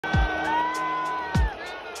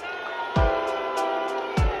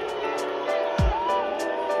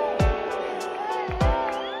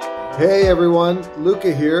Hey everyone,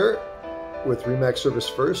 Luca here with Remax Service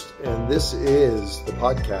First, and this is the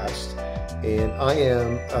podcast, and I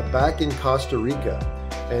am back in Costa Rica.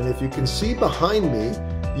 And if you can see behind me,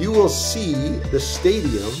 you will see the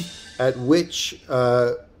stadium at which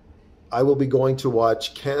I will be going to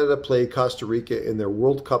watch Canada play Costa Rica in their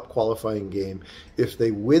World Cup qualifying game. If they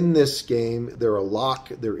win this game, they're a lock,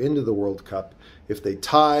 they're into the World Cup. If they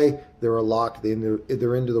tie, they're a lock, they're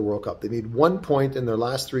into the World Cup. They need 1 point in their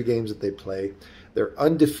last 3 games that they play. They're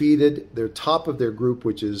undefeated, they're top of their group,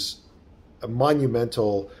 which is a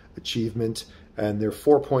monumental achievement, and they're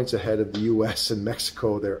 4 points ahead of the US and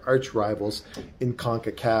Mexico, their arch rivals in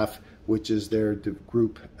CONCACAF, which is their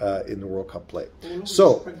group in the World Cup play.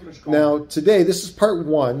 So now today, this is part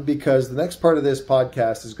 1, because the next part of this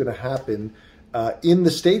podcast is going to happen in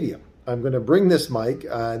the stadium. I'm going to bring this mic,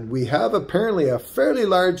 and we have apparently a fairly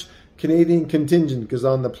large Canadian contingent, because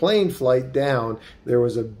on the plane flight down, there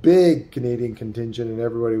was a big Canadian contingent and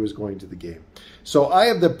everybody was going to the game. So I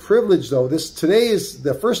have the privilege, though, today is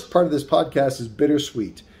the first part of this podcast is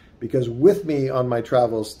bittersweet, because with me on my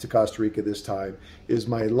travels to Costa Rica this time is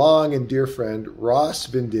my long and dear friend, Ross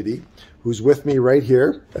Venditti, who's with me right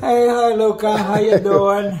here. Hey, hi, Luca. How you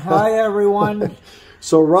doing? Hi, everyone.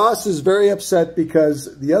 So Ross is very upset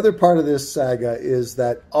because the other part of this saga is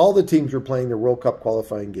that all the teams were playing their World Cup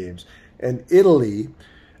qualifying games. And Italy,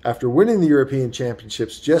 after winning the European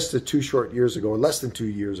Championships just 2 short years ago, or less than 2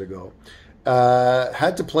 years ago,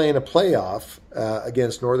 had to play in a playoff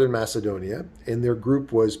against Northern Macedonia. And their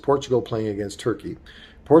group was Portugal playing against Turkey.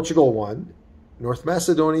 Portugal won. North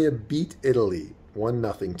Macedonia beat Italy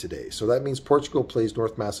 1-0 today. So that means Portugal plays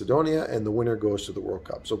North Macedonia and the winner goes to the World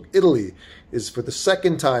Cup. So Italy is, for the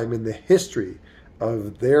second time in the history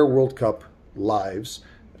of their World Cup lives,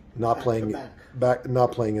 not playing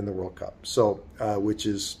in the World Cup. So which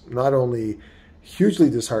is not only hugely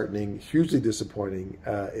disheartening, hugely disappointing,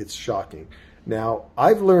 it's shocking. Now,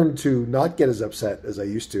 I've learned to not get as upset as I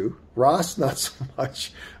used to. Ross, not so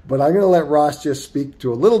much, but I'm going to let Ross just speak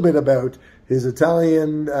to a little bit about his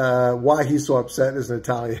Italian, why he's so upset as an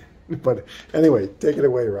Italian. But anyway, take it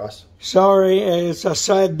away, Ross. Sorry, it's a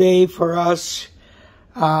sad day for us.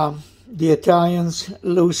 The Italians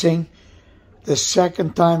losing the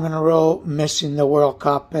second time in a row, missing the World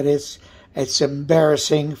Cup. It's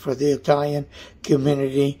embarrassing for the Italian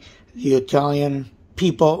community, the Italian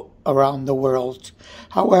people around the world.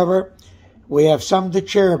 However, we have something to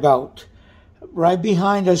cheer about. Right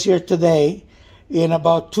behind us here today, in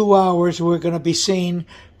about 2 hours, we're going to be seeing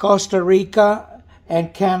Costa Rica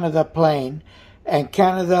and Canada playing. And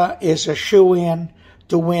Canada is a shoo-in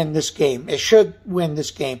to win this game. It should win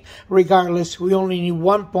this game. Regardless, we only need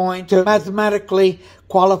 1 point to mathematically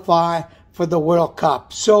qualify for the World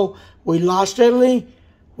Cup. So we lost Italy.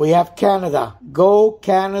 We have Canada. Go,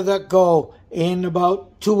 Canada, go. In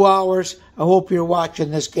about 2 hours, I hope you're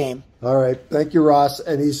watching this game. All right. Thank you, Ross.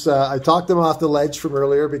 And I talked him off the ledge from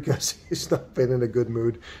earlier because he's not been in a good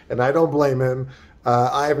mood, and I don't blame him.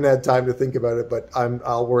 I haven't had time to think about it, but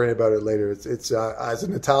I'll worry about it later. It's as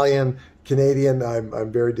an Italian Canadian,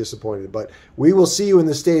 I'm very disappointed, but we will see you in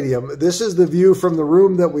the stadium. This is the view from the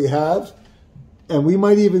room that we have. And we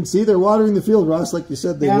might even see they're watering the field, Ross, like you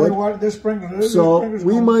said they would. This spring. So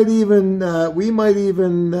we might even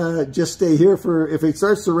just stay here for if it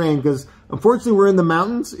starts to rain, because unfortunately we're in the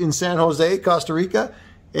mountains in San Jose, Costa Rica,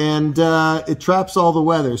 and it traps all the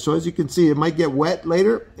weather. So as you can see, it might get wet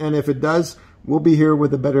later, and if it does, we'll be here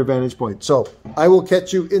with a better vantage point. So I will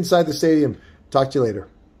catch you inside the stadium. Talk to you later.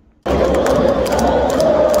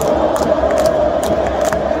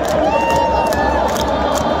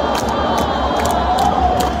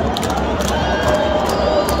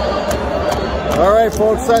 All right,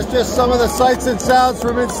 folks, that's just some of the sights and sounds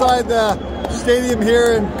from inside the stadium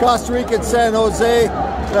here in Costa Rica at San Jose,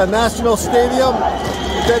 the National Stadium.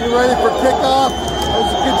 Getting ready for kickoff. As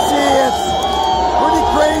you can see, it's pretty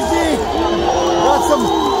crazy. Got some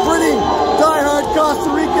pretty diehard Costa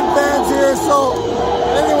Rican fans here. So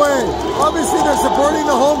anyway, obviously they're supporting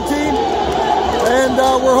the home team, and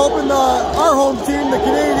we're hoping our home team, the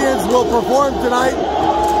Canadians, will perform tonight.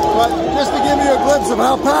 But just to give you a glimpse of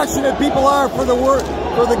how passionate people are for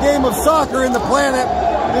the game of soccer in the planet,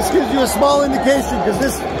 this gives you a small indication, because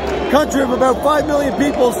this country of about 5 million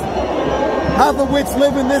people, half of which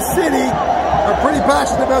live in this city, are pretty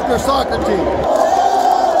passionate about their soccer team.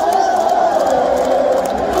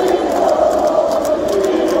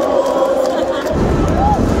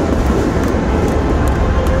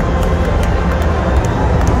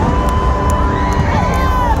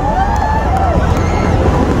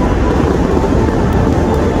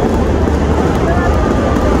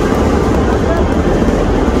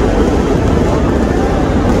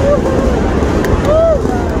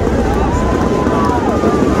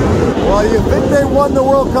 Well, you think they won the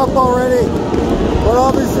World Cup already, but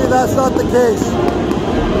obviously that's not the case.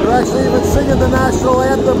 They're actually even singing the national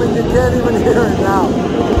anthem and you can't even hear it now.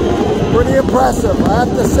 Pretty impressive, I have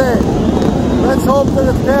to say. Let's hope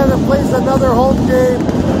that if Canada plays another home game,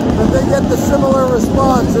 that they get the similar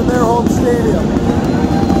response in their home stadium.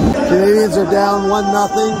 Canadians are down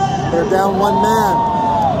 1-0. They're down one man.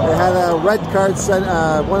 They had a red card sent,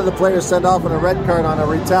 one of the players sent off on a red card on a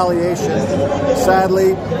retaliation.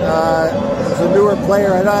 Sadly, it was a newer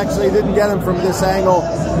player. I actually didn't get him from this angle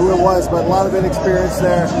who it was, but a lot of inexperience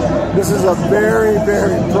there. This is a very,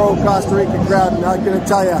 very pro Costa Rican crowd, and I'm going to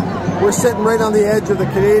tell you, we're sitting right on the edge of the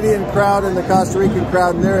Canadian crowd and the Costa Rican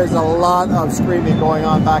crowd, and there is a lot of screaming going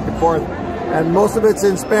on back and forth. And most of it's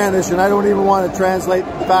in Spanish, and I don't even want to translate.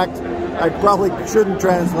 In fact, I probably shouldn't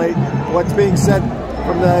translate what's being said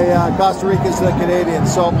from the Costa Ricans to the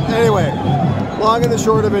Canadians. So anyway, long and the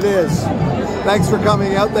short of it is, thanks for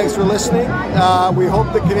coming out, thanks for listening. We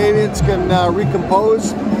hope the Canadians can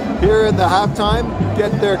recompose here at the halftime,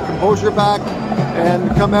 get their composure back, and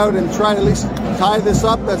come out and try to at least tie this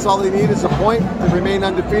up. That's all they need is a point to remain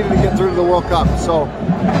undefeated and get through to the World Cup. So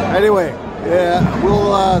anyway, yeah,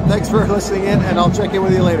 we'll thanks for listening in, and I'll check in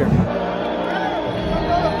with you later.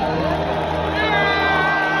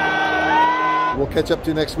 We'll catch up to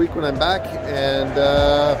you next week when I'm back, and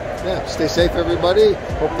yeah, stay safe, everybody.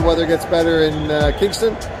 Hope the weather gets better in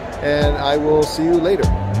Kingston, and I will see you later.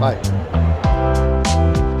 Bye.